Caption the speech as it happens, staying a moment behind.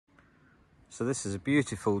So this is a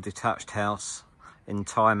beautiful detached house in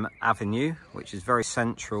Thyme Avenue, which is very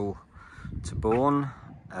central to Bourne.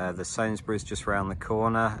 The Sainsbury's just round the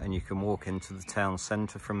corner and you can walk into the town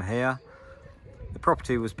centre from here. The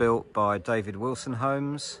property was built by David Wilson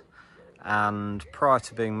Homes and prior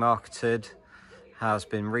to being marketed has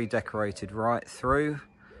been redecorated right through.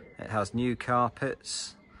 It has new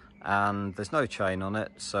carpets and there's no chain on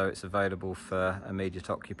it, so it's available for immediate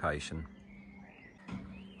occupation.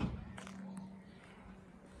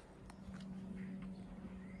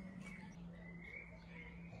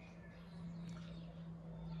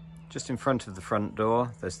 Just in front of the front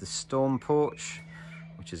door, there's the storm porch,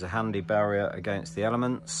 which is a handy barrier against the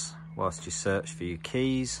elements whilst you search for your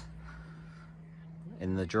keys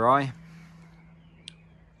in the dry.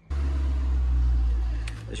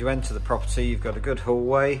 As you enter the property, you've got a good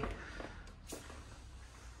hallway.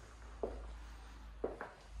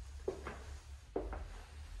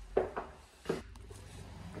 And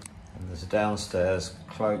there's a downstairs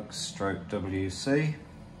cloak/WC.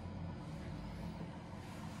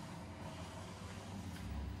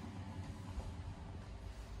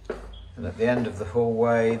 And at the end of the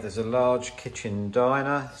hallway, there's a large kitchen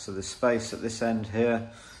diner. So there's space at this end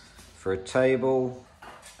here for a table.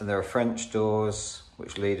 And there are French doors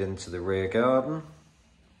which lead into the rear garden.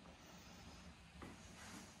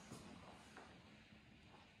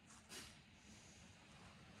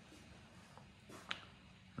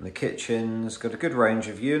 And the kitchen's got a good range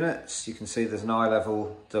of units. You can see there's an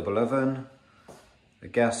eye-level double oven, a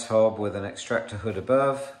gas hob with an extractor hood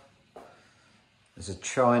above. There's a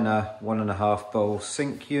china 1.5 bowl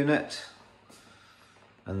sink unit,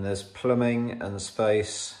 and there's plumbing and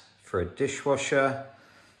space for a dishwasher,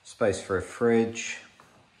 space for a fridge,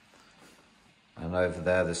 and over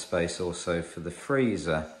there there's space also for the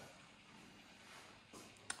freezer.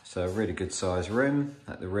 So a really good size room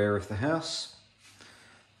at the rear of the house.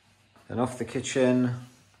 And off the kitchen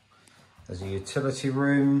there's a utility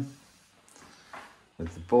room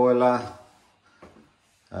with the boiler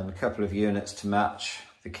and a couple of units to match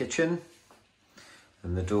the kitchen.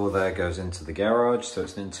 And the door there goes into the garage, so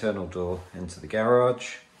it's an internal door into the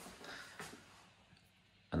garage.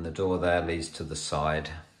 And the door there leads to the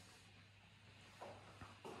side.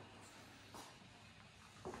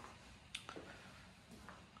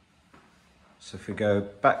 So if we go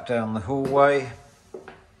back down the hallway,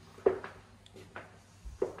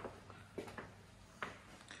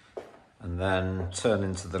 and then turn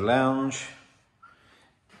into the lounge.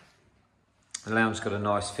 The lounge's got a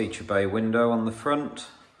nice feature bay window on the front.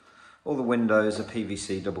 All the windows are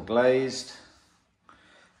PVC double glazed.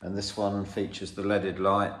 And this one features the leaded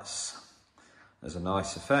lights as a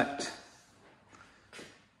nice effect.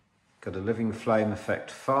 Got a living flame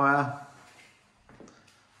effect fire.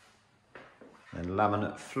 And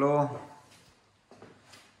laminate floor.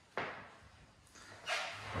 You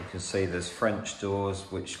can see there's French doors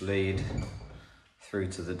which lead through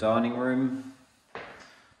to the dining room.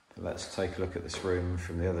 Let's take a look at this room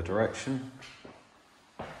from the other direction.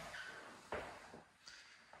 There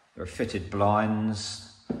are fitted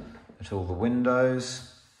blinds at all the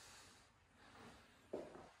windows.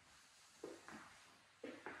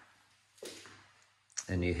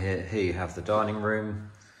 And here you have the dining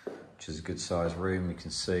room, which is a good sized room. You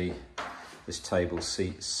can see this table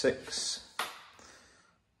seats 6,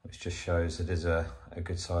 which just shows it is a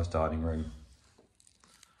good sized dining room.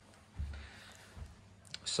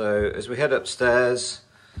 So as we head upstairs,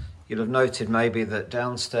 you'll have noted maybe that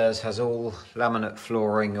downstairs has all laminate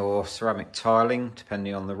flooring or ceramic tiling,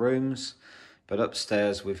 depending on the rooms. But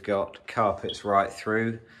upstairs we've got carpets right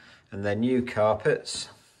through, and they're new carpets.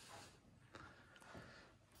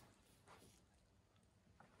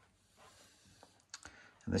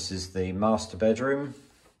 And this is the master bedroom.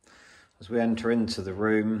 As we enter into the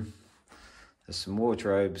room, there's some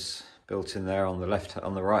wardrobes built in there on the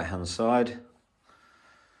right hand side.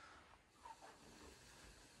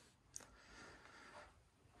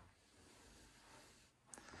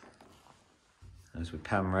 As we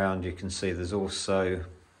pan round, you can see there's also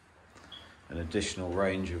an additional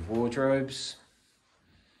range of wardrobes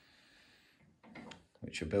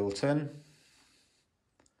which are built in.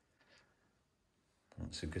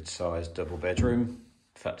 That's a good sized double bedroom.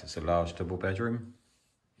 In fact, it's a large double bedroom.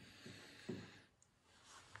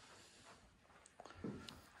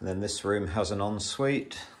 And then this room has an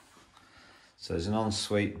ensuite. So there's an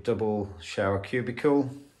ensuite double shower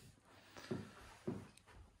cubicle,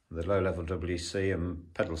 the low-level WC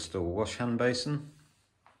and pedal stool wash hand basin.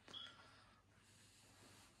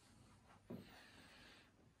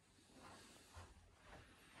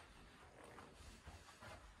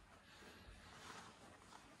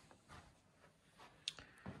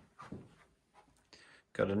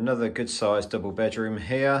 Got another good sized double bedroom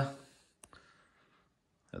here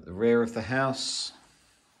at the rear of the house.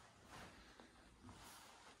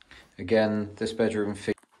 Again, this bedroom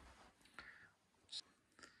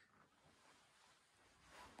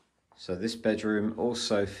this bedroom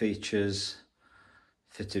also features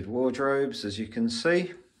fitted wardrobes, as you can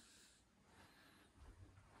see.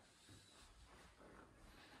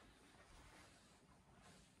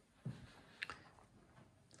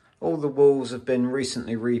 All the walls have been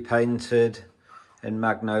recently repainted in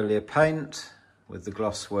magnolia paint with the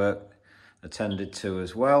gloss work attended to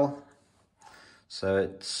as well. So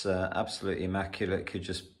it's absolutely immaculate. You could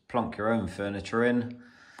just plonk your own furniture in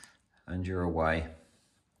and you're away.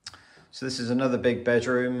 So this is another big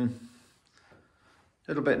bedroom,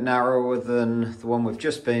 a little bit narrower than the one we've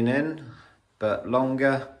just been in, but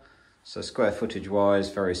longer. So square footage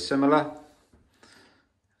wise, very similar.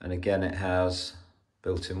 And again, it has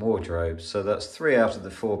built-in wardrobes. So that's 3 out of the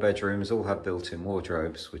 4 bedrooms all have built-in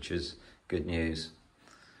wardrobes, which is good news.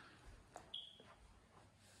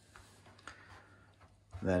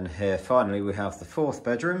 Then here finally we have the 4th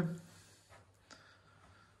bedroom,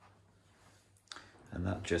 and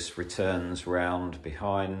that just returns round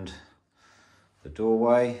behind the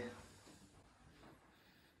doorway.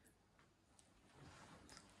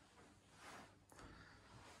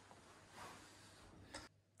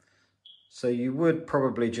 So you would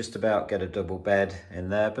probably just about get a double bed in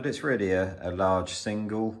there, but it's really a large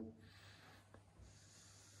single.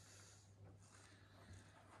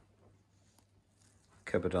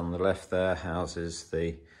 Cupboard on the left there houses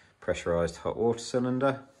the pressurised hot water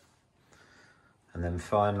cylinder. And then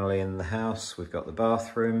finally in the house, we've got the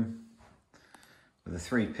bathroom with a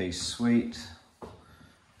 3-piece suite,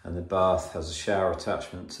 and the bath has a shower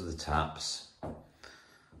attachment to the taps.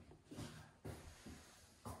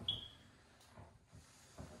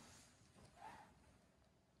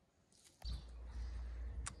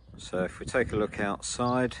 So if we take a look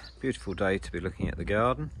outside, beautiful day to be looking at the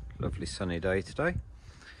garden, lovely sunny day today.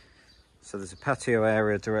 So there's a patio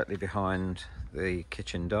area directly behind the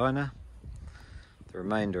kitchen diner. The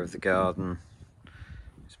remainder of the garden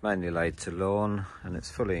is mainly laid to lawn and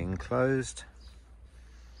it's fully enclosed.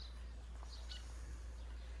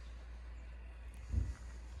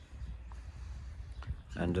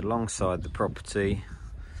 And alongside the property,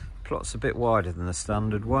 the plot's a bit wider than the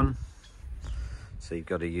standard one. So you've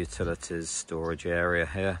got a utilities storage area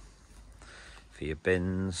here for your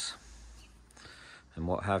bins and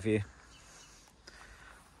what have you.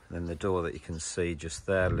 And then the door that you can see just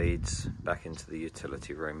there leads back into the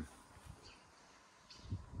utility room.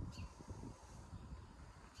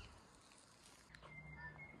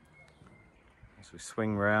 As we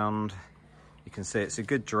swing round, you can see it's a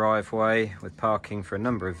good driveway with parking for a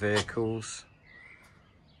number of vehicles.